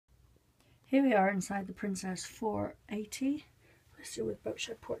Here we are inside the Princess 480, listed with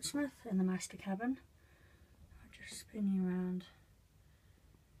Boatshed Portsmouth in the master cabin. I'll just spin you around,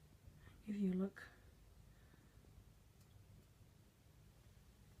 give you a look.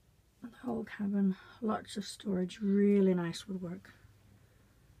 The whole cabin, lots of storage, really nice woodwork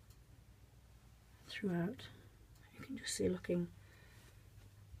throughout. You can just see looking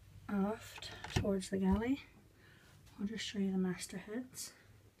aft towards the galley. I'll just show you the mastheads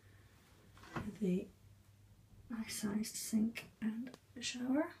with the nice sized sink and a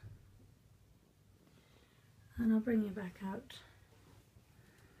shower, and I'll bring you back out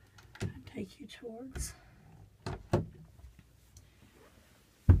and take you towards the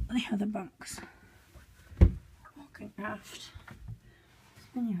other bunks. Walking aft,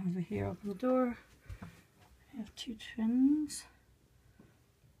 spin you over here, open the door, you have two twins.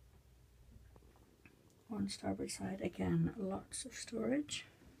 On starboard side, again, lots of storage.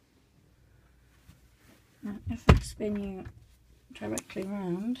 Now if I spin you directly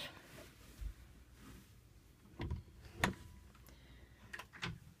round,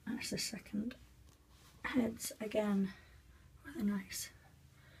 that's the second heads, again with a nice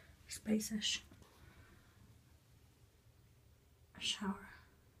spacious shower.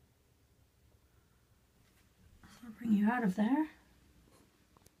 So I'll bring you out of there.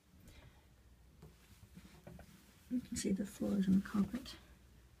 You can see the floors and the carpet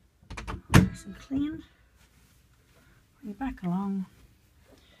nice and clean. Bring you back along,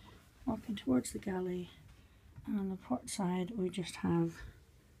 walking towards the galley, and on the port side we just have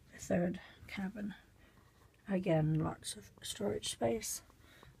the third cabin. Again, lots of storage space,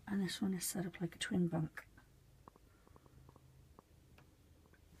 and this one is set up like a twin bunk.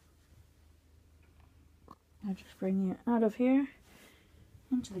 I'll just bring you out of here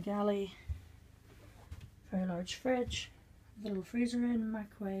into the galley. Very large fridge, a little freezer in,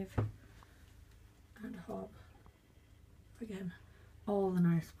 microwave, and a hob. Again, all the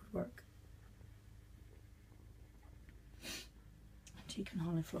nice woodwork. Teak and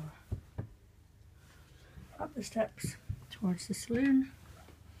holly floor. Up the steps towards the saloon.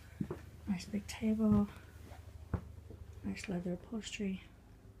 Nice big table. Nice leather upholstery.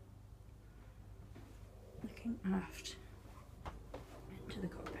 Looking aft into the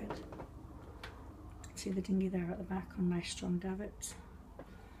cockpit. See the dinghy there at the back on nice strong davits.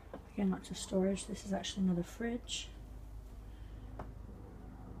 Again, lots of storage. This is actually another fridge.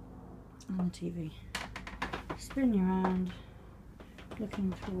 And the TV. Spin you around,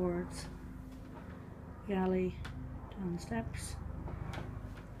 looking towards the galley, down the steps,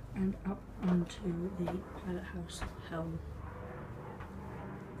 and up onto the pilot house helm.